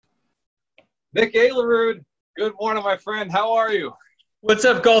Nick Ailerud, good morning, my friend. How are you? What's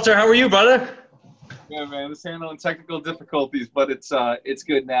up, Galter? How are you, brother? Yeah, man, just handling technical difficulties, but it's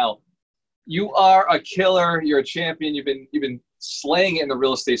good now. You are a killer. You're a champion. You've been slaying it in the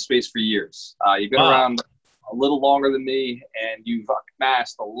real estate space for years. You've been Wow. around a little longer than me, and you've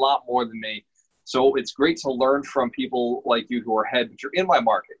amassed a lot more than me. So it's great to learn from people like you who are ahead. But you're in my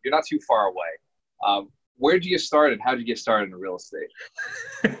market. You're not too far away. Where did you get started? How did you get started in real estate?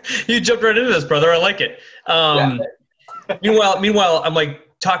 You jumped right into this, brother. I like it. Yeah. Meanwhile, I'm like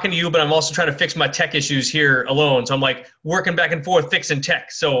talking to you, but I'm also trying to fix my tech issues here alone. So I'm like working back and forth, fixing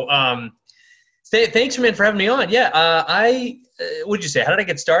tech. So thanks, man, for having me on. Yeah, what did you say? How did I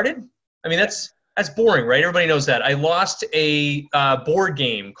get started? I mean, that's boring, right? Everybody knows that. I lost a board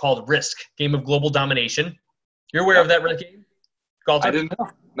game called Risk, Game of Global Domination. You're aware of that Risk game, I Galter? didn't know.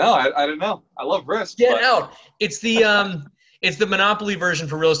 No, I didn't know. I love risk, Get but out. It's the monopoly version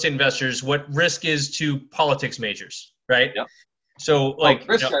for real estate investors, what Risk is to politics majors, right? yep. So Oh, like,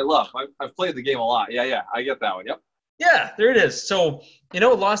 risk I love. I've played the game a lot. Yeah, yeah. I get that one. Yep. yeah, there it is. So,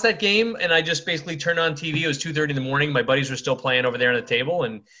 lost that game and I just basically turned on TV. It was 2:30 in the morning. My buddies were still playing over there on the table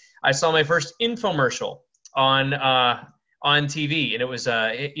and I saw my first infomercial on TV and it was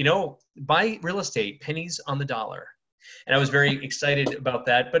buy real estate, pennies on the dollar. And I was very excited about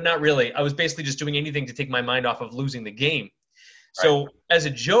that, but not really. I was basically just doing anything to take my mind off of losing the game. Right. So as a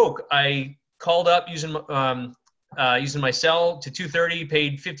joke, I called up using my cell to 2:30,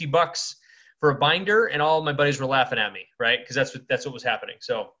 paid $50 for a binder, and all my buddies were laughing at me, right? Because that's what was happening.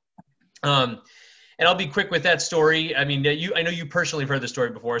 So, and I'll be quick with that story. I mean, I know you personally have heard the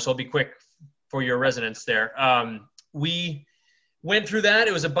story before, so I'll be quick for your resonance there. We went through that.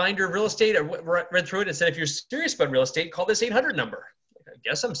 It was a binder of real estate. I read through it and said, if you're serious about real estate, call this 800 number. I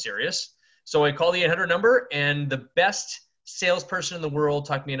guess I'm serious. So I called the 800 number, and the best salesperson in the world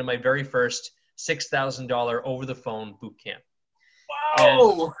talked me into my very first $6,000 over the phone boot camp.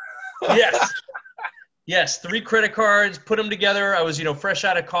 Wow. And yes, 3 credit cards, put them together. I was, fresh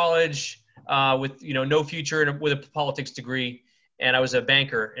out of college with, no future and with a politics degree. And I was a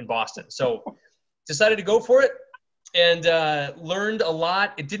banker in Boston. So decided to go for it and learned a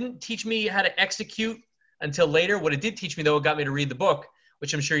lot. It didn't teach me how to execute until later. What it did teach me, though, it got me to read the book,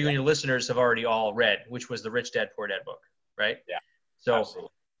 which I'm sure you and your listeners have already all read, which was the Rich Dad Poor Dad book, right? Yeah. So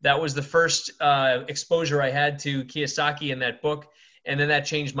Absolutely. that was the first exposure I had to Kiyosaki in that book. And then that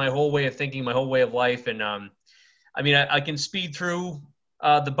changed my whole way of thinking, my whole way of life. And I can speed through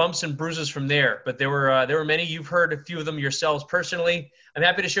the bumps and bruises from there, but there were many. You've heard a few of them yourselves personally. I'm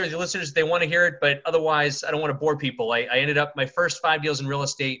happy to share with your listeners if they want to hear it, but otherwise, I don't want to bore people. I ended up my first 5 deals in real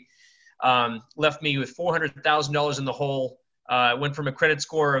estate left me with $400,000 in the hole. Went from a credit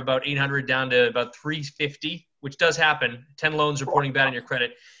score of about 800 down to about 350, which does happen. 10 loans reporting bad on your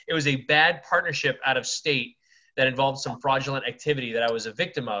credit. It was a bad partnership out of state that involved some fraudulent activity that I was a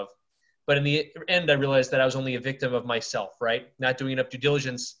victim of. But in the end, I realized that I was only a victim of myself, right? Not doing enough due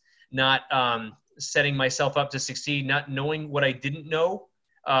diligence, not setting myself up to succeed, not knowing what I didn't know,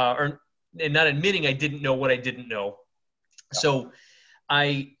 and not admitting I didn't know what I didn't know. So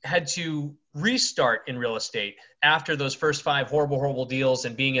I had to restart in real estate after those first 5 horrible, horrible deals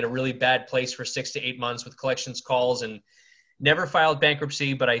and being in a really bad place for 6 to 8 months with collections calls and never filed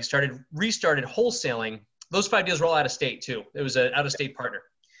bankruptcy, but I restarted wholesaling. Those 5 deals were all out of state too. It was an out of state partner.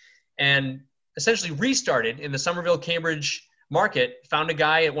 And essentially restarted in the Somerville, Cambridge market, found a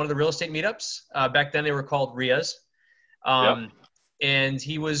guy at one of the real estate meetups. Back then they were called RIAs. And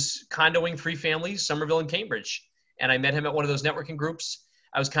he was condoing 3 families, Somerville and Cambridge. And I met him at one of those networking groups.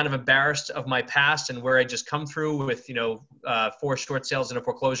 I was kind of embarrassed of my past and where I just come through with, 4 short sales and a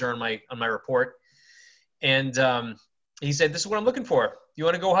foreclosure on my report. And he said, this is what I'm looking for. You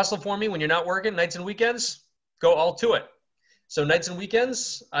want to go hustle for me when you're not working nights and weekends? Go all to it. So nights and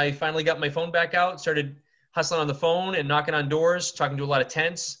weekends, I finally got my phone back out, started hustling on the phone and knocking on doors, talking to a lot of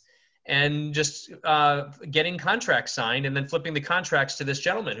tenants, and just getting contracts signed and then flipping the contracts to this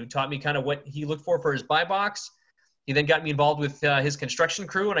gentleman who taught me kind of what he looked for his buy box. He then got me involved with his construction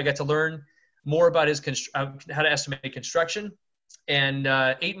crew, and I got to learn more about his how to estimate construction. And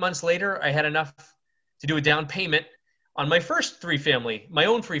 8 months later, I had enough to do a down payment on my first my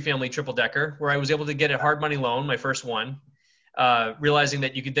own 3-family triple-decker, where I was able to get a hard money loan, my first one, realizing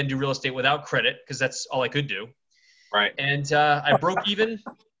that you could then do real estate without credit because that's all I could do. Right. And I broke even.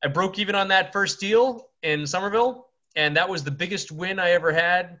 I broke even on that first deal in Somerville, and that was the biggest win I ever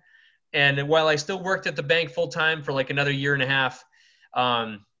had. And while I still worked at the bank full time for like another year and a half,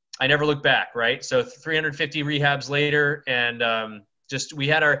 I never looked back. Right. So 350 rehabs later, and Just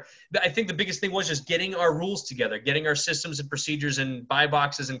I think the biggest thing was just getting our rules together, getting our systems and procedures and buy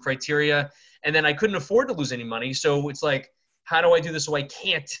boxes and criteria. And then I couldn't afford to lose any money. So it's like, how do I do this so I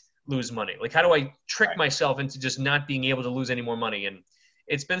can't lose money? Like, how do I trick myself into just not being able to lose any more money? And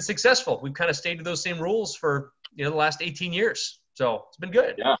it's been successful. We've kind of stayed to those same rules for, the last 18 years. So it's been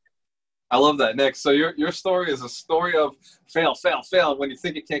good. Yeah. I love that, Nick. So your story is a story of fail, fail, fail. When you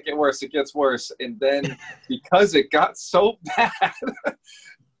think it can't get worse, it gets worse. And then because it got so bad,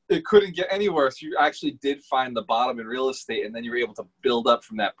 it couldn't get any worse. You actually did find the bottom in real estate, and then you were able to build up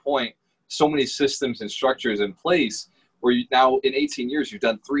from that point. So many systems and structures in place where you now in 18 years, you've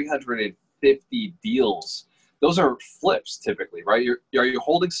done 350 deals. Those are flips typically, right? Are you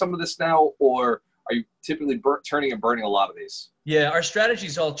holding some of this now, or are you typically turning and burning a lot of these? Yeah, our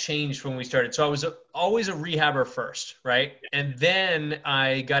strategies all changed when we started. So I was always a rehabber first, right? And then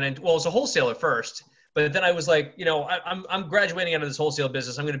I got into, well, I was a wholesaler first, but then I was like, I'm graduating out of this wholesale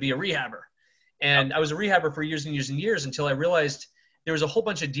business. I'm going to be a rehabber. And I was a rehabber for years and years and years until I realized there was a whole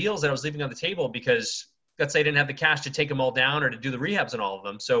bunch of deals that I was leaving on the table because, let's say, I didn't have the cash to take them all down or to do the rehabs on all of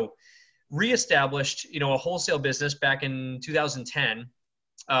them. So reestablished, a wholesale business back in 2010,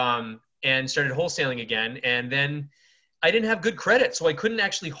 and started wholesaling again. And then I didn't have good credit, so I couldn't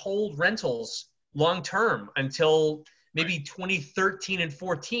actually hold rentals long-term until maybe 2013 and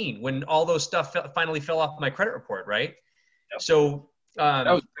 14, when all those stuff finally fell off my credit report, right? Yep. So that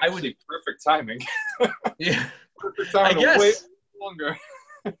was actually perfect timing. Yeah, perfect timing. I guess. Wait longer.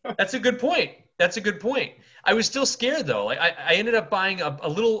 That's a good point. I was still scared though. Like I ended up buying a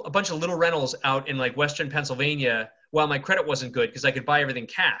bunch of little rentals out in like Western Pennsylvania while my credit wasn't good because I could buy everything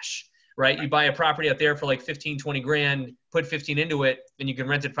cash. Right? You buy a property out there for like 15, 20 grand, put 15 into it, and you can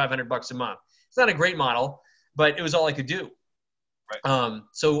rent it $500 a month. It's not a great model, but it was all I could do. Right.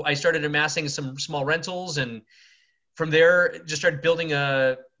 So I started amassing some small rentals, and from there just started building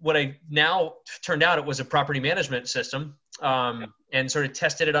what I now turned out it was a property management system, and sort of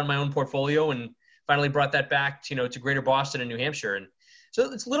tested it on my own portfolio and finally brought that back to Greater Boston and New Hampshire. And so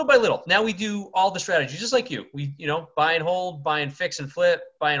it's little by little. Now we do all the strategies, just like you. We, buy and hold, buy and fix and flip,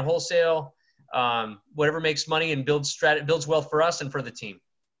 buy and wholesale, whatever makes money and builds wealth for us and for the team.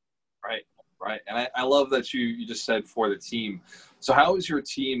 Right. And I love that you just said for the team. So how is your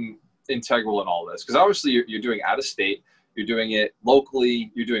team integral in all this? Because obviously you're doing out of state, you're doing it locally,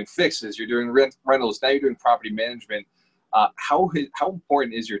 you're doing fixes, you're doing rentals, now you're doing property management. How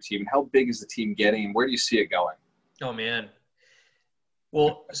important is your team, and how big is the team getting, and where do you see it going? Oh, man.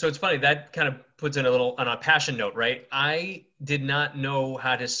 Well, so it's funny, that kind of puts in on a passion note, right? I did not know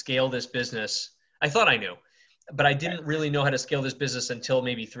how to scale this business. I thought I knew, but I didn't really know how to scale this business until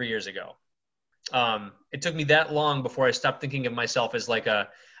maybe 3 years ago. It took me that long before I stopped thinking of myself as like a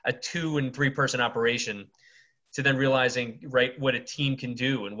 2 and 3 person operation, to then realizing, right, what a team can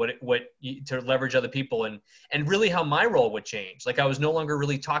do and to leverage other people and really how my role would change. Like I was no longer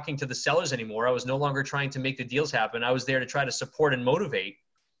really talking to the sellers anymore. I was no longer trying to make the deals happen. I was there to try to support and motivate.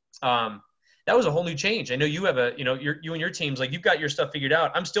 That was a whole new change. I know you have you and your teams, like you've got your stuff figured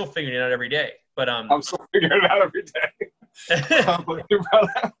out. I'm still figuring it out every day, but I'm still figuring it out every day.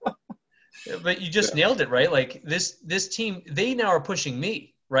 But you just nailed it, right? Like this team, they now are pushing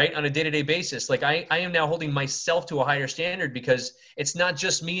me, right, on a day-to-day basis. Like I am now holding myself to a higher standard because it's not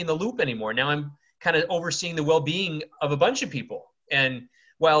just me in the loop anymore. Now I'm kind of overseeing the well-being of a bunch of people. And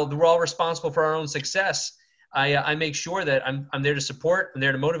while we're all responsible for our own success, I make sure that I'm there to support, I'm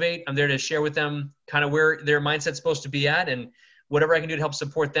there to motivate, I'm there to share with them kind of where their mindset's supposed to be at, and whatever I can do to help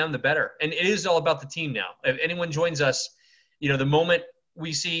support them, the better. And it is all about the team now. If anyone joins us, the moment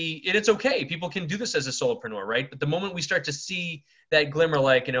we see, and it's okay, people can do this as a solopreneur, right? But the moment we start to see that glimmer,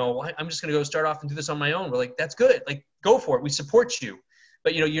 like, I'm just going to go start off and do this on my own, we're like, that's good. Like, go for it. We support you.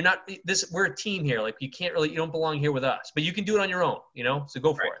 But, you're not we're a team here. Like, you don't belong here with us, but you can do it on your own, so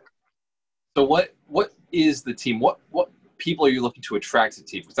go for it. So what is the team? What people are you looking to attract to the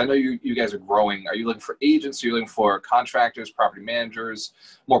team? Because I know you guys are growing. Are you looking for agents? Are you looking for contractors, property managers,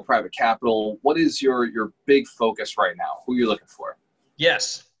 more private capital? What is your big focus right now? Who are you looking for?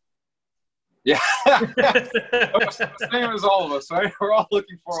 Yes. Yeah. Same as all of us, right? We're all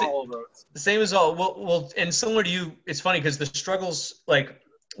looking for all of those. The same as all. Well, and similar to you, it's funny because the struggles, like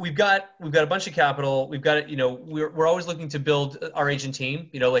we've got a bunch of capital. We've got it. We're always looking to build our agent team.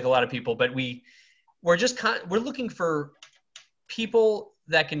 Like a lot of people, but we're looking for people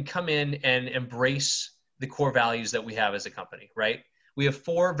that can come in and embrace the core values that we have as a company, right? We have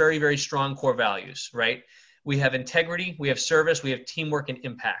 4 very, very strong core values, right? We have integrity, we have service, we have teamwork and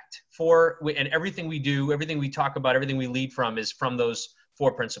impact. And everything we do, everything we talk about, everything we lead from is from those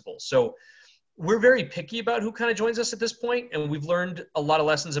 4 principles. So we're very picky about who kind of joins us at this point, and we've learned a lot of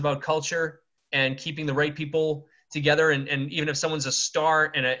lessons about culture and keeping the right people together. And even if someone's a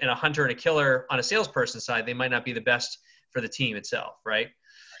star and a hunter and a killer on a salesperson side, they might not be the best for the team itself, right?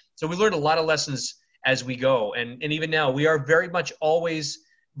 So we learned a lot of lessons as we go. And even now, we are very much always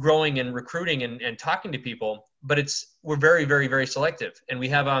growing and recruiting and talking to people, but we're very, very, very selective. And we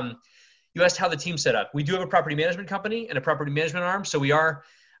have, you asked how the team's set up. We do have a property management company and a property management arm. So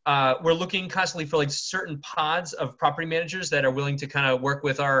we're looking constantly for like certain pods of property managers that are willing to kind of work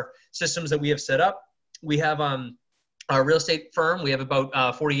with our systems that we have set up. We have our real estate firm. We have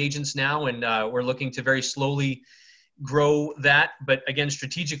about 40 agents now, and we're looking to very slowly grow that, but again,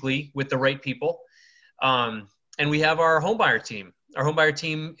 strategically with the right people. And we have our home buyer team. Our home buyer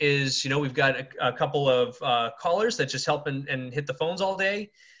team is, we've got a couple of callers that just help and hit the phones all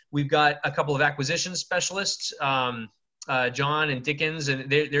day. We've got a couple of acquisition specialists, John and Dickens, and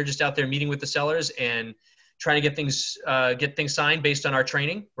they're just out there meeting with the sellers and trying to get things signed based on our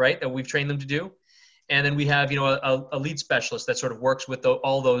training, right, that we've trained them to do. And then we have, a lead specialist that sort of works with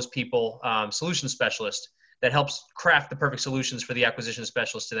all those people, solution specialist that helps craft the perfect solutions for the acquisition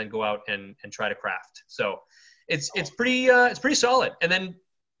specialist to then go out and try to craft. So it's pretty solid. And then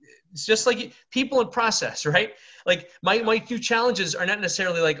it's just like people and process, right? Like my new challenges are not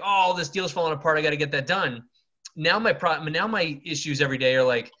necessarily like, oh, this deal's falling apart, I got to get that done. Now my issues every day are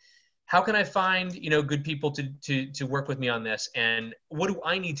like, how can I find, good people to work with me on this? And what do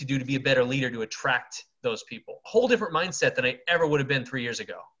I need to do to be a better leader to attract those people? A whole different mindset than I ever would have been 3 years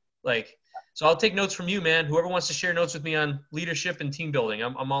ago. So I'll take notes from you, man. Whoever wants to share notes with me on leadership and team building,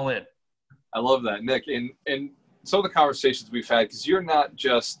 I'm all in. I love that, Nick. And some of the conversations we've had, because you're not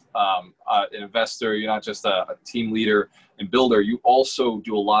just an investor, you're not just a team leader and builder. You also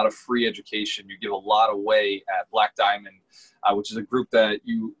do a lot of free education. You give a lot away at Black Diamond, which is a group that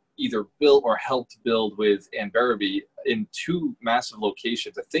you either built or helped build with Ann Barabee in 2 massive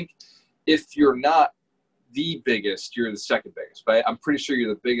locations. I think if you're not the biggest, you're the second biggest, but I'm pretty sure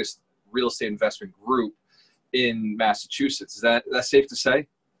you're the biggest real estate investment group in Massachusetts. Is that safe to say?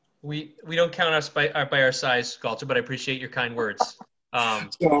 We don't count us by our size, Galter, but I appreciate your kind words.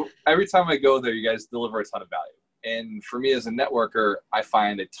 So every time I go there, you guys deliver a ton of value. And for me as a networker, I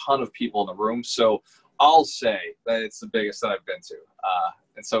find a ton of people in the room. So I'll say that it's the biggest that I've been to.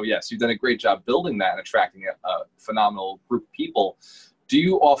 And so, yes, you've done a great job building that and attracting a phenomenal group of people. Do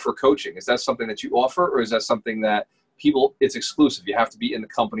you offer coaching? Is that something that you offer, or is that something that it's exclusive? You have to be in the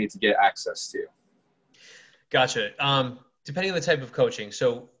company to get access to? Gotcha. Depending on the type of coaching.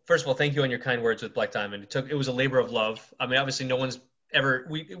 So first of all, thank you on your kind words with Black Diamond. It was a labor of love. I mean, obviously no one's ever,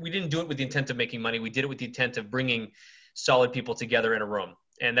 we didn't do it with the intent of making money. We did it with the intent of bringing solid people together in a room.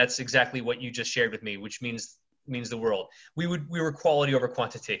 And that's exactly what you just shared with me, which means the world. We were quality over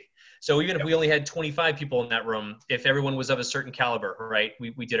quantity. So even if we only had 25 people in that room, if everyone was of a certain caliber, right,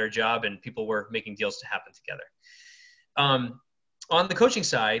 we did our job and people were making deals to happen together. On the coaching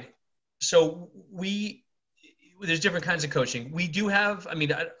side, so there's different kinds of coaching. We do have, I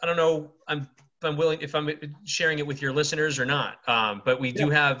don't know if I'm sharing it with your listeners or not, but we do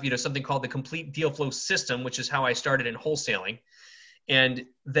have, something called the Complete Deal Flow System, which is how I started in wholesaling. And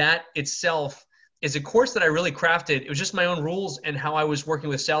that itself is a course that I really crafted. It was just my own rules and how I was working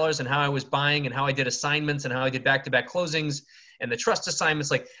with sellers and how I was buying and how I did assignments and how I did back-to-back closings and the trust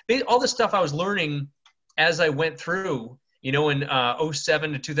assignments, all the stuff I was learning as I went through, in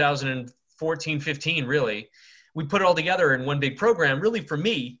 07 to 2014, 15, really. We put it all together in one big program. Really, for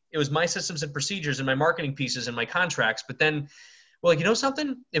me, it was my systems and procedures and my marketing pieces and my contracts. But then,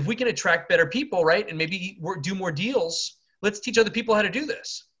 something? If we can attract better people, right, and maybe do more deals, let's teach other people how to do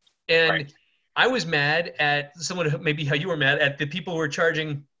this. And right. I was mad at someone, maybe how you were mad at the people who were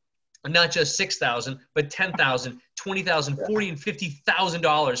charging not just $6,000, but $10,000, $20,000, $40,000 and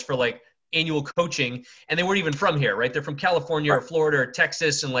 $50,000 for annual coaching. And they weren't even from here, right? They're from California or Florida or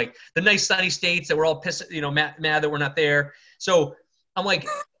Texas and the nice sunny states that we're all pissed, mad that we're not there. So I'm like,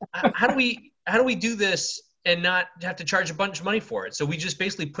 how do we do this and not have to charge a bunch of money for it? So we just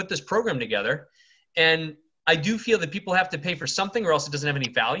basically put this program together, and I do feel that people have to pay for something or else it doesn't have any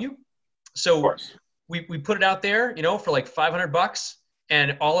value. So we put it out there, for $500,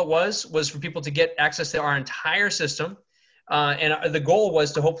 and all it was for people to get access to our entire system. And the goal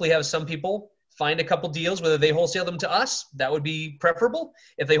was to hopefully have some people find a couple deals, whether they wholesale them to us, that would be preferable.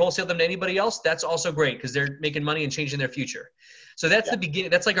 If they wholesale them to anybody else, that's also great because they're making money and changing their future. So that's the beginning.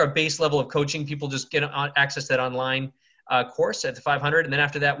 That's our base level of coaching. People just get access to that online course at the 500. And then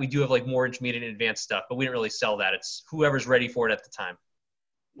after that, we do have more intermediate and advanced stuff, but we didn't really sell that. It's whoever's ready for it at the time.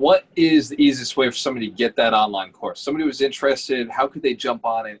 What is the easiest way for somebody to get that online course? Somebody who's interested, how could they jump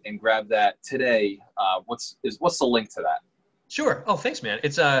on and grab that today? What's the link to that? Sure. Oh, thanks, man.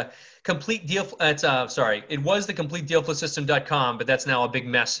 It's a complete deal. It's sorry. It was the completedealflowsystem.com, but that's now a big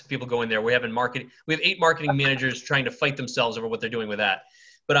mess. People go in there. We have 8 marketing managers trying to fight themselves over what they're doing with that.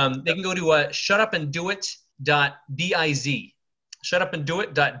 But they can go to shutupanddouit.biz.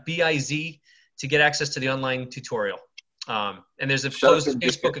 Shutupanddouit.biz to get access to the online tutorial. And there's a closed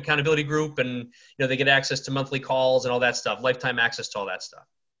Facebook accountability group, and they get access to monthly calls and all that stuff, lifetime access to all that stuff.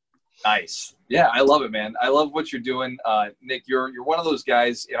 Nice. Yeah, I love it, man. I love what you're doing. Nick, you're one of those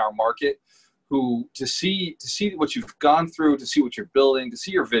guys in our market who to see what you've gone through, to see what you're building, to see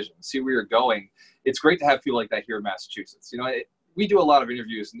your vision, see where you're going. It's great to have people like that here in Massachusetts. We do a lot of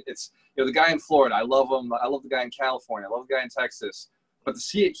interviews, and it's, the guy in Florida, I love him. I love the guy in California. I love the guy in Texas. But to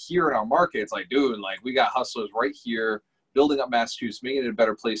see it here in our market, it's like, dude, like we got hustlers right here building up Massachusetts, making it a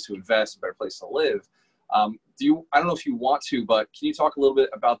better place to invest, a better place to live. I don't know if you want to, but can you talk a little bit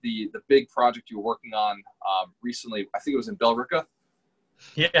about the big project you were working on recently? I think it was in Billerica.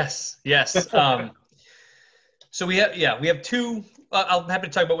 Yes. So we have 2. I'm happy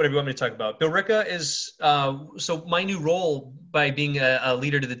to talk about whatever you want me to talk about. Billerica is so my new role by being a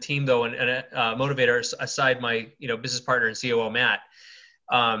leader to the team, though, and a motivator aside my business partner and COO Matt.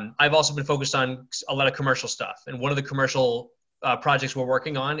 I've also been focused on a lot of commercial stuff, and one of the commercial projects we're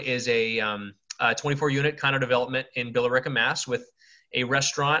working on is a 24-unit condo development in Billerica, Mass, with a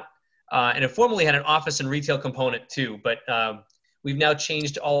restaurant, and it formerly had an office and retail component too, but we've now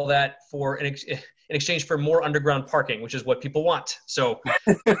changed all that for in exchange for more underground parking, which is what people want. So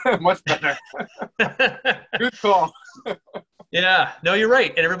much better. Good call. Yeah, no, you're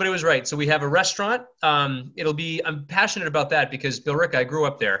right, and everybody was right. So we have a restaurant. I'm passionate about that because Billerica, I grew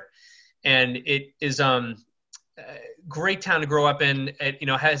up there, and it is great town to grow up in. It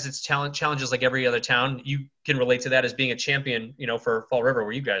has its challenges like every other town. You can relate to that as being a champion, for Fall River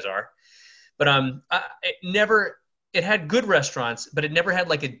where you guys are. But it had good restaurants, but it never had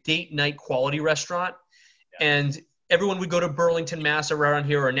like a date night quality restaurant. Yeah. And everyone would go to Burlington, Mass, around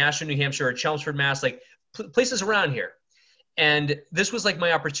here, or Nashua, New Hampshire, or Chelmsford, Mass, like places around here. And this was like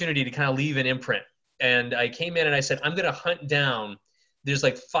my opportunity to kind of leave an imprint. And I came in and I said, I'm going to hunt down. There's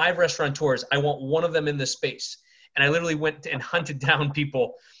like 5 restaurateurs. I want one of them in this space. And I literally went and hunted down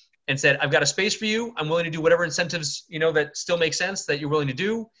people and said, I've got a space for you. I'm willing to do whatever incentives, that still make sense that you're willing to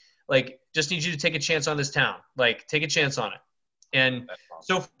do. Like, just need you to take a chance on this town. Like, take a chance on it. And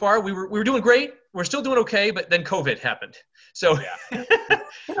so far we were doing great. We're still doing okay, but then COVID happened. So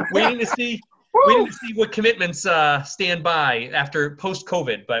waiting to see what commitments stand by after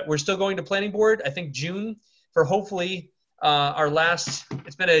post-COVID. But we're still going to planning board, I think June, for hopefully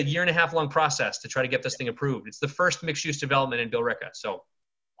it's been a 1.5-year long process to try to get this thing approved. It's the first mixed-use development in Billerica. So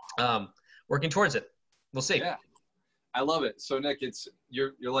working towards it. We'll see. Yeah. I love it. So Nick,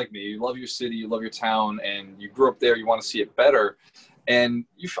 you're like me. You love your city, you love your town, and you grew up there. You want to see it better, and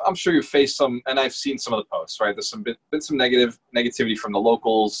I'm sure you faced some. And I've seen some of the posts. Right, there's been some negativity from the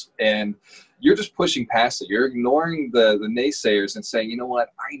locals, and you're just pushing past it. You're ignoring the naysayers and saying, you know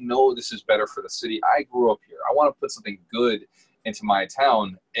what? I know this is better for the city. I grew up here. I want to put something good into my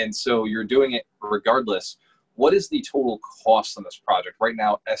town, and so you're doing it regardless. What is the total cost on this project right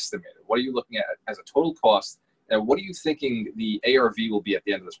now estimated? What are you looking at as a total cost? And what are you thinking the ARV will be at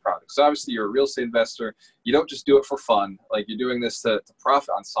the end of this project? So obviously you're a real estate investor. You don't just do it for fun. Like, you're doing this to profit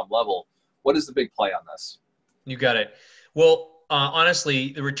on some level. What is the big play on this? You got it. Well,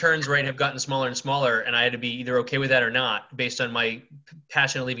 honestly, the returns have gotten smaller and smaller, and I had to be either okay with that or not based on my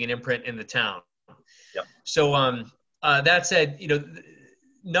passion of leaving an imprint in the town. Yep. So that said,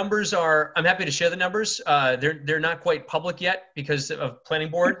 numbers are, I'm happy to share the numbers. They're not quite public yet because of planning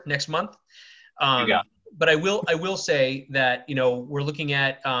board next month. You got it. But I will say that, we're looking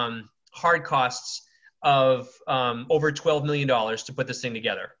at hard costs of over $12 million to put this thing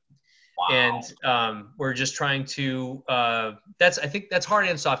together. Wow. And we're just trying to, I think that's hard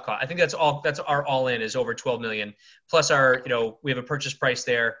and soft cost. I think that's our all in is over 12 million plus our, we have a purchase price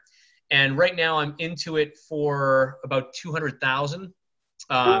there. And right now I'm into it for about 200,000.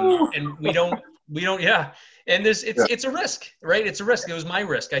 And we don't, yeah. And it's a risk, right? It's a risk. It was my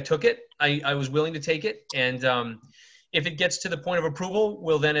risk. I took it. I was willing to take it. And if it gets to the point of approval,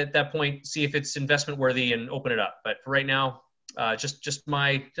 we'll then at that point see if it's investment worthy and open it up. But for right now, just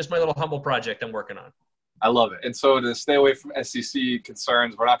my little humble project I'm working on. I love it. And so to stay away from SEC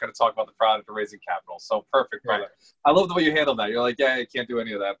concerns, we're not going to talk about the product of raising capital. So perfect, brother. Right. I love the way you handle that. You're like, yeah, I can't do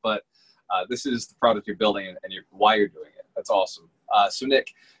any of that. But this is the product you're building and why you're doing it. That's awesome. So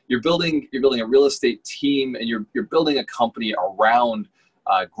Nick, you're building a real estate team, and you're building a company around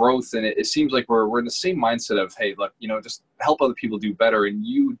growth. And it seems like we're in the same mindset of, hey, look, just help other people do better and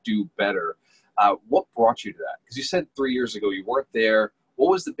you do better. What brought you to that? Because you said 3 years ago you weren't there.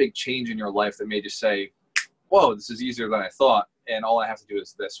 What was the big change in your life that made you say, whoa, this is easier than I thought, and all I have to do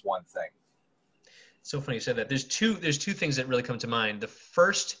is this one thing? So funny you said that. There's two things that really come to mind. The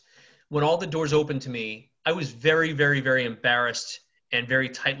first, when all the doors opened to me, I was very, very, very embarrassed and very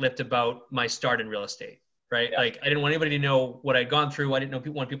tight-lipped about my start in real estate, right? Yeah. Like I didn't want anybody to know what I'd gone through. I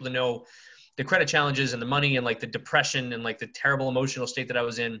didn't want people to know the credit challenges and the money and like the depression and like the terrible emotional state that I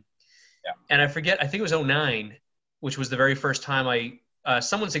was in. Yeah. And I think it was 2009, which was the very first time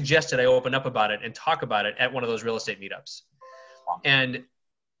someone suggested I open up about it and talk about it at one of those real estate meetups. And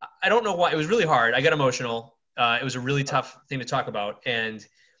I don't know why. It was really hard. I got emotional. It was a really tough thing to talk about.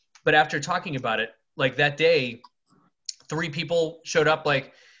 But after talking about it, like that day, 3 people showed up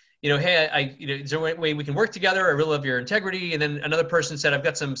like, hey, is there a way we can work together? I really love your integrity. And then another person said, I've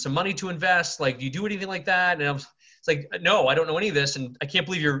got some money to invest. Like, do you do anything like that? And it's like, no, I don't know any of this. And I can't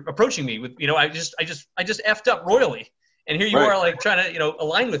believe you're approaching me with, I just effed up royally. And here you are like trying to,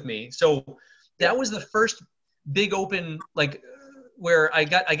 align with me. So that was the first big open, like where I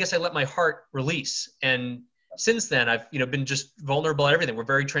guess I let my heart release. And since then I've, been just vulnerable at everything. We're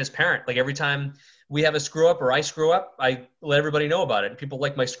very transparent. Like every time we have a screw up or I screw up, I let everybody know about it. And people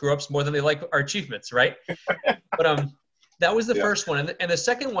like my screw ups more than they like our achievements. Right. But, that was the first one. And the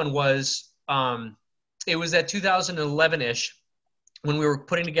second one was, it was at 2011-ish when we were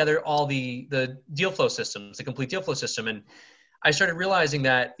putting together all the deal flow systems, the complete deal flow system. And I started realizing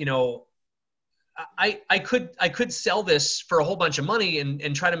that, I could sell this for a whole bunch of money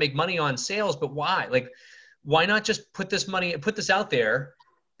and try to make money on sales, but why? Like, why not just put this out there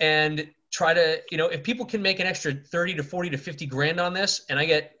and try to, if people can make an extra 30 to 40 to 50 grand on this and I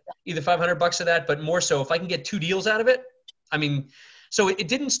get either $500 of that, but more so if I can get 2 deals out of it. I mean, so it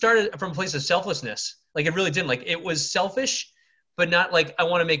didn't start from a place of selflessness. Like it really didn't. Like it was selfish, but not like I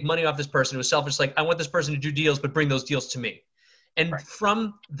want to make money off this person. It was selfish. Like I want this person to do deals, but bring those deals to me. And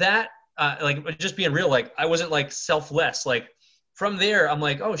from that, like just being real, like I wasn't like selfless. Like from there, I'm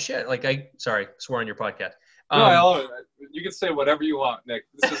like, oh shit. Like sorry, swore on your podcast. No, I love it. You can say whatever you want, Nick.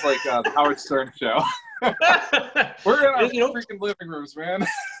 This is like the Howard Stern show. We're in our freaking living rooms, man.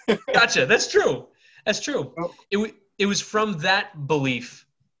 Gotcha. That's true. That's true. It was from that belief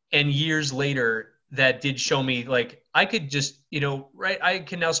and years later that did show me like I could just, right. I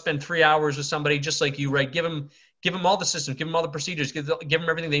can now spend 3 hours with somebody just like you, right? Give them all the systems, give them all the procedures, give them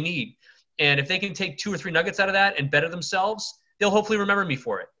everything they need. And if they can take 2 or 3 nuggets out of that and better themselves, they'll hopefully remember me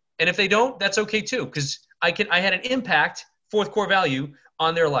for it. And if they don't, that's okay too. Cause I had an impact, 4th core value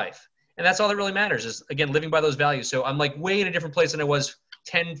on their life. And that's all that really matters is again, living by those values. So I'm like way in a different place than I was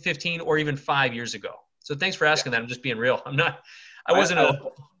 10, 15, or even 5 years ago. So thanks for asking that. I'm just being real. I wasn't I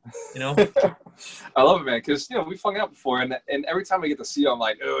love it, man. Cause we've hung out before and every time I get to see you, I'm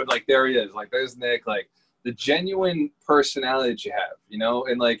like, oh, like there he is. Like there's Nick, like the genuine personality that you have,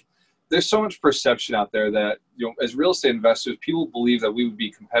 and like, there's so much perception out there that, as real estate investors, people believe that we would be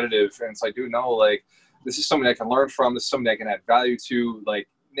competitive. And it's like, dude, no, like this is something I can learn from. This is something I can add value to, like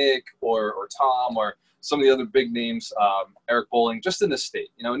Nick or Tom or some of the other big names, Eric Bowling, just in this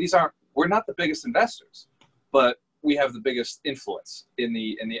state, and we're not the biggest investors, but we have the biggest influence in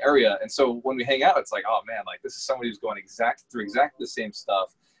the area. And so when we hang out, it's like, oh man, like this is somebody who's going through exactly the same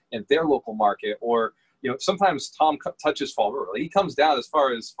stuff in their local market. Or, sometimes Tom touches Fall River. Like he comes down as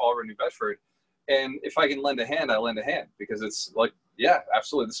far as Fall River, New Bedford. And if I can lend a hand, I lend a hand because it's like, yeah,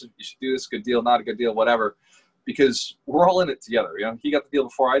 absolutely. You should do this, good deal, not a good deal, whatever, because we're all in it together. He got the deal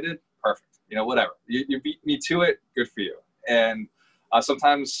before I did. Perfect. Whatever. You beat me to it. Good for you. And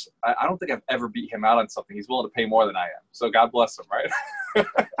sometimes I don't think I've ever beat him out on something. He's willing to pay more than I am. So God bless him, right?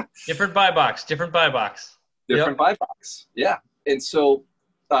 Different buy box. Different buy box. Yeah. And so,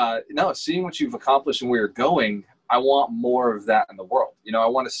 seeing what you've accomplished and where you're going, I want more of that in the world. I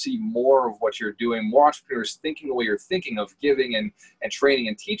want to see more of what you're doing, more entrepreneurs thinking the way you're thinking of giving and training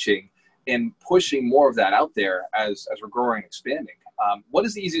and teaching and pushing more of that out there as we're growing and expanding. What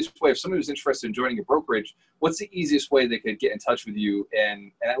is the easiest way, if somebody was interested in joining your brokerage, what's the easiest way they could get in touch with you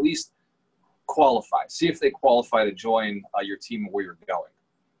and at least qualify, see if they qualify to join your team and where you're going?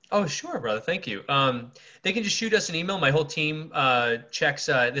 Oh, sure, brother. Thank you. They can just shoot us an email. My whole team checks.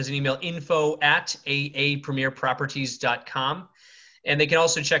 There's an email, info@aapremierproperties.com. And they can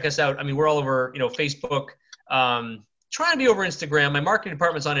also check us out. I mean, we're all over, Facebook, trying to be over Instagram. My marketing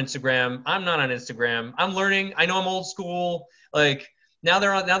department's on Instagram. I'm not on Instagram. I'm learning. I know I'm old school. Like now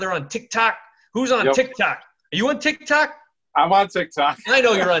they're on TikTok. Who's on TikTok? Are you on TikTok? I'm on TikTok. I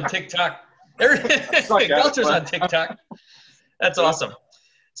know you're on TikTok. Belcher's on TikTok. That's awesome.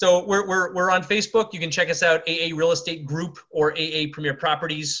 So we're on Facebook. You can check us out, AA Real Estate Group or AA Premier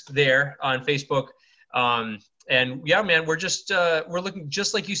Properties there on Facebook. And yeah, man, we're just we're looking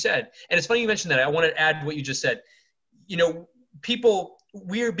just like you said. And it's funny you mentioned that. I want to add what you just said. You know, people,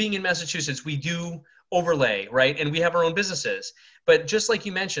 we're being in Massachusetts, we do overlay, right? And we have our own businesses. But just like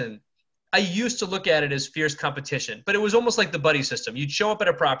you mentioned, I used to look at it as fierce competition, but it was almost like the buddy system. You'd show up at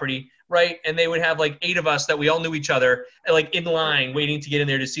a property, right? And they would have like 8 of us that we all knew each other, like in line waiting to get in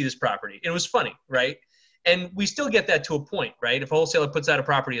there to see this property. It was funny, right? And we still get that to a point, right? If a wholesaler puts out a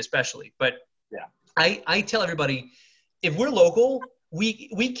property especially. But Yeah. I tell everybody, if we're local,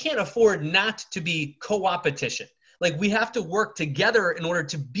 we can't afford not to be co-opetition. Like we have to work together in order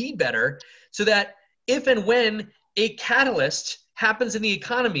to be better so that if and when a catalyst happens in the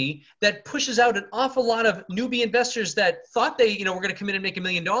economy that pushes out an awful lot of newbie investors that thought they, were going to come in and make $1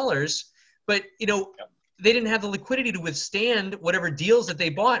 million, but, they didn't have the liquidity to withstand whatever deals that they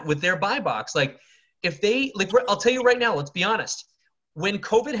bought with their buy box. Like if they, like, I'll tell you right now, let's be honest. When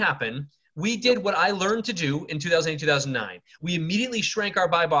COVID happened, we did what I learned to do in 2008, 2009. We immediately shrank our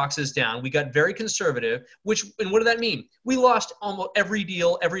buy boxes down. We got very conservative, and what did that mean? We lost almost every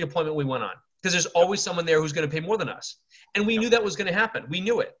deal, every appointment we went on, because there's always someone there who's going to pay more than us. And we knew that was going to happen. We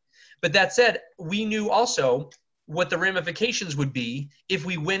knew it. But that said, we knew also what the ramifications would be if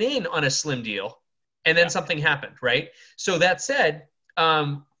we went in on a slim deal and then something happened, right? So that said,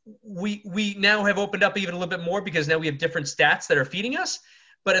 we now have opened up even a little bit more because now we have different stats that are feeding us.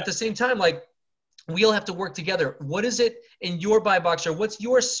 But at the same time, like, we'll have to work together. What is it in your buy box, or what's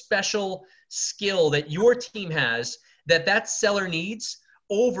your special skill that your team has that seller needs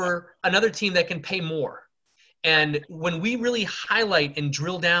over another team that can pay more? And when we really highlight and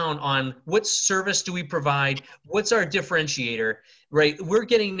drill down on what service do we provide, what's our differentiator, right? We're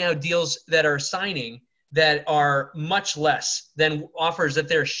getting now deals that are signing that are much less than offers that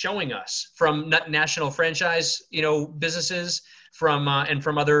they're showing us from national franchise, businesses, from and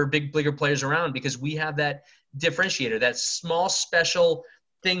from other bigger players around, because we have that differentiator, that small special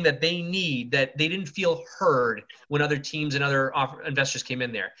thing that they need, that they didn't feel heard when other teams and other investors came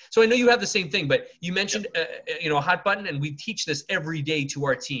in there. So I know you have the same thing, but you mentioned a hot button, and we teach this every day to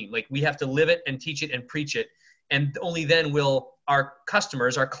our team. Like, we have to live it and teach it and preach it, and only then will our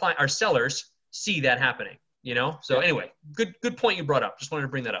customers, our sellers, see that happening. So anyway, good point you brought up. Just wanted to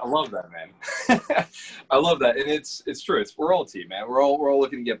bring that up. I love that, man. I love that. And it's true. We're all a team, man. We're all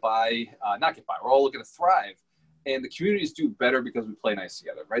looking to get by, not get by. We're all looking to thrive. And the communities do better because we play nice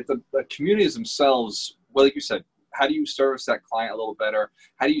together, right? The communities themselves, well, like you said, how do you service that client a little better?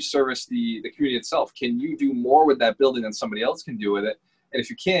 How do you service the community itself? Can you do more with that building than somebody else can do with it? And if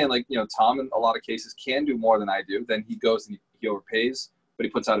you can, like, Tom in a lot of cases can do more than I do, then he goes and he overpays, but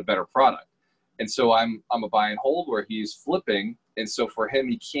he puts out a better product. And so I'm a buy and hold where he's flipping. And so for him,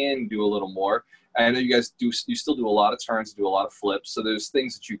 he can do a little more. And I know you guys you still do a lot of turns, do a lot of flips. So there's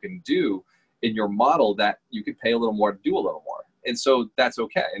things that you can do in your model that you could pay a little more to do a little more. And so that's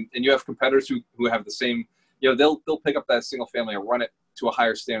okay. And you have competitors who have the same, they'll pick up that single family and run it to a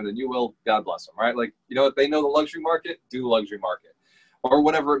higher standard than you will. God bless them, right? Like, if they know the luxury market, do the luxury market. Or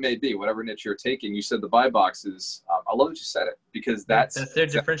whatever it may be, whatever niche you're taking. You said the buy boxes. I love that you said it, because that's their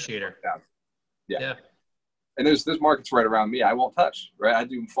differentiator. Yeah. And there's markets right around me I won't touch, right? I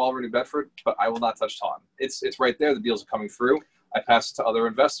do Fall River, New Bedford, but I will not touch Taunton. It's right there. The deals are coming through. I pass it to other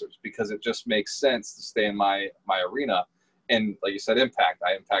investors because it just makes sense to stay in my arena. And like you said, I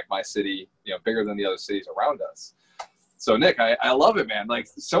impact my city, bigger than the other cities around us. So Nick, I love it, man. Like,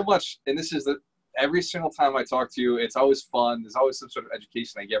 so much. And this is every single time I talk to you, it's always fun. There's always some sort of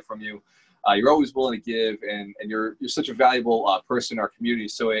education I get from you. You're always willing to give, and you're such a valuable person in our community.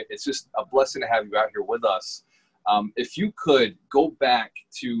 So it's just a blessing to have you out here with us. If you could go back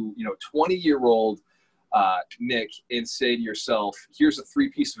to 20-year-old Nick and say to yourself, here's the 3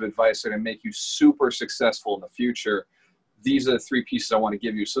 pieces of advice that are going to make you super successful in the future. These are the 3 pieces I want to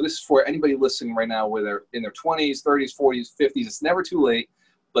give you. So this is for anybody listening right now, whether in their 20s, 30s, 40s, 50s. It's never too late,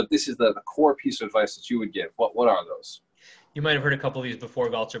 but this is the core piece of advice that you would give. What are those? You might have heard a couple of these before,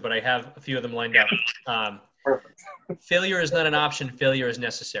 Galter, but I have a few of them lined up. Perfect. Failure is not an option. Failure is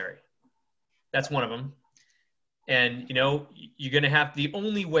necessary. That's one of them. And, you're going to have – the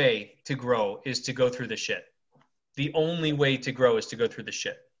only way to grow is to go through the shit. The only way to grow is to go through the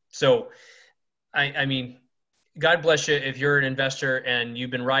shit. So, I mean, God bless you if you're an investor and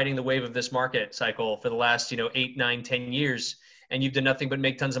you've been riding the wave of this market cycle for the last, 8, 9, 10 years, and you've done nothing but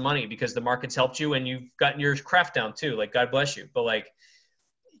make tons of money because the market's helped you and you've gotten your craft down too. Like, God bless you. But like,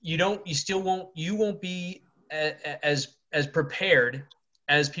 you won't be as prepared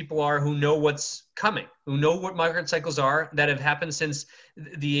as people are who know what's coming, who know what market cycles are that have happened since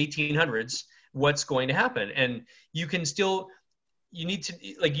the 1800s, what's going to happen. And you can still, you need to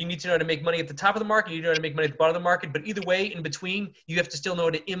know how to make money at the top of the market. You know how to make money at the bottom of the market. But either way, in between, you have to still know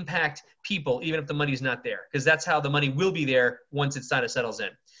how to impact people, even if the money's not there, because that's how the money will be there once it settles in.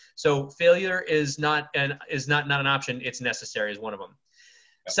 So failure is not an option. It's necessary is one of them.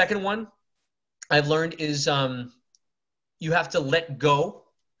 Yep. Second one I've learned is you have to let go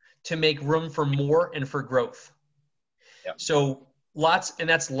to make room for more and for growth. Yep. So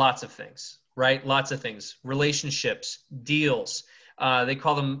that's lots of things, right? Lots of things, relationships, deals. They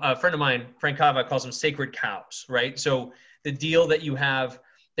call them, a friend of mine, Frank Cava, calls them sacred cows, right? So the deal that you have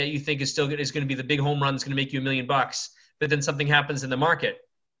that you think is still good is going to be the big home run that's going to make you $1 million, but then something happens in the market.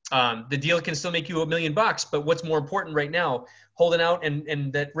 The deal can still make you $1 million, but what's more important right now, holding out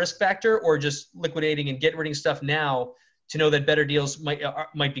and that risk factor, or just liquidating and get rid of stuff now to know that better deals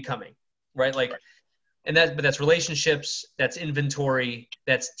might be coming, right? Like, but that's relationships, that's inventory,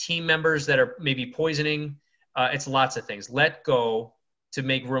 that's team members that are maybe poisoning. It's lots of things. Let go to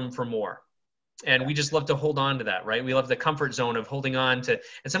make room for more. And we just love to hold on to that, right? We love the comfort zone of holding on to,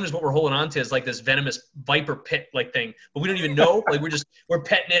 and sometimes what we're holding on to is like this venomous viper pit like thing, but we don't even know. Like we're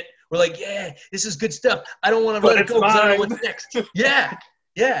petting it. We're like, yeah, this is good stuff. I don't want to let it go because I don't know what's next.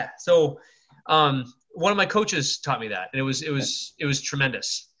 Yeah. So one of my coaches taught me that, and it was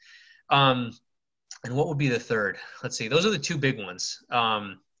tremendous. And what would be the third? Let's see. Those are the two big ones.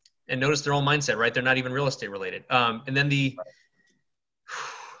 And notice their own mindset, right? They're not even real estate related. And then the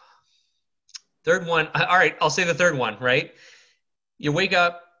third one, all right, I'll say the third one, right? You wake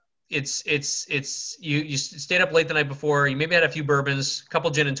up, you stayed up late the night before, you maybe had a few bourbons, a couple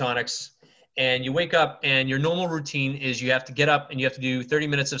gin and tonics, and you wake up and your normal routine is you have to get up and you have to do 30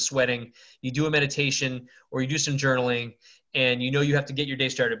 minutes of sweating, you do a meditation or you do some journaling, and you know you have to get your day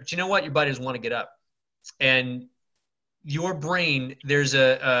started. But you know what? Your body doesn't want to get up. And your brain, there's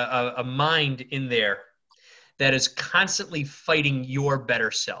a mind in there that is constantly fighting your better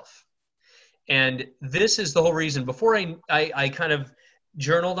self. And this is the whole reason. Before I kind of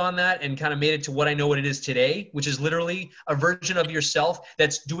journaled on that and kind of made it to what I know what it is today, which is literally a version of yourself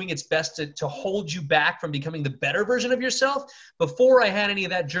that's doing its best to hold you back from becoming the better version of yourself. Before I had any of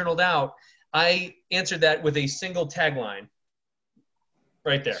that journaled out, I answered that with a single tagline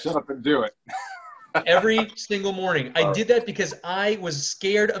right there. Shut up and do it. Every single morning. I did that because I was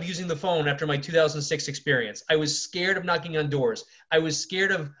scared of using the phone after my 2006 experience. I was scared of knocking on doors. I was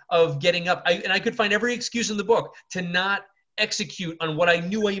scared of getting up. And I could find every excuse in the book to not execute on what I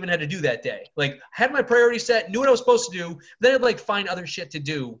knew I even had to do that day. Like, had my priorities set, knew what I was supposed to do, then I'd like find other shit to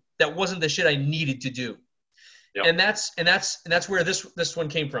do that wasn't the shit I needed to do. Yep. And that's where this one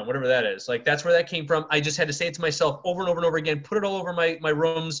came from, whatever that is. Like, that's where that came from. I just had to say it to myself over and over and over again, put it all over my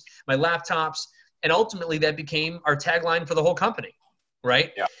rooms, my laptops. And ultimately that became our tagline for the whole company.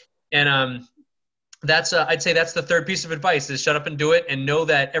 Right. Yeah. And, I'd say that's the third piece of advice is shut up and do it. And know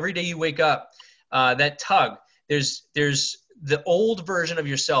that every day you wake up, that tug, there's the old version of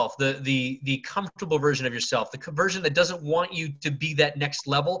yourself, the comfortable version of yourself, the version that doesn't want you to be that next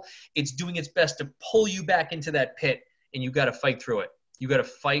level. It's doing its best to pull you back into that pit, and you got to fight through it. You got to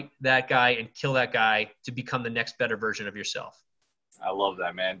fight that guy and kill that guy to become the next better version of yourself. I love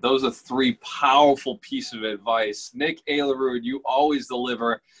that, man. Those are three powerful pieces of advice. Nick Alerud, you always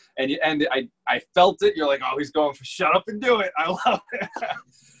deliver. And I felt it. You're like, oh, he's going for shut up and do it. I love it.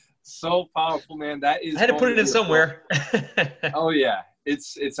 So powerful, man. That is. I had to put it in somewhere. Oh yeah,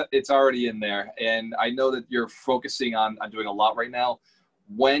 it's already in there. And I know that you're focusing on doing a lot right now.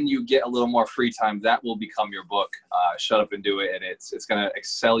 When you get a little more free time, that will become your book. Shut up and do it, and it's going to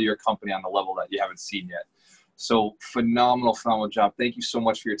excel your company on the level that you haven't seen yet. So phenomenal job. Thank you so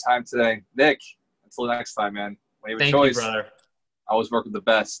much for your time today. Nick, until next time, man. When you have a choice, you, brother. I always work with the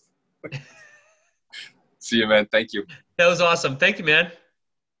best. See you, man. Thank you. That was awesome. Thank you, man.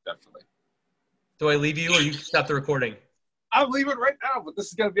 Definitely. Do I leave you or you stop the recording? I'm leaving right now, but this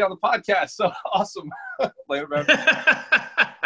is going to be on the podcast. So awesome. Later, man.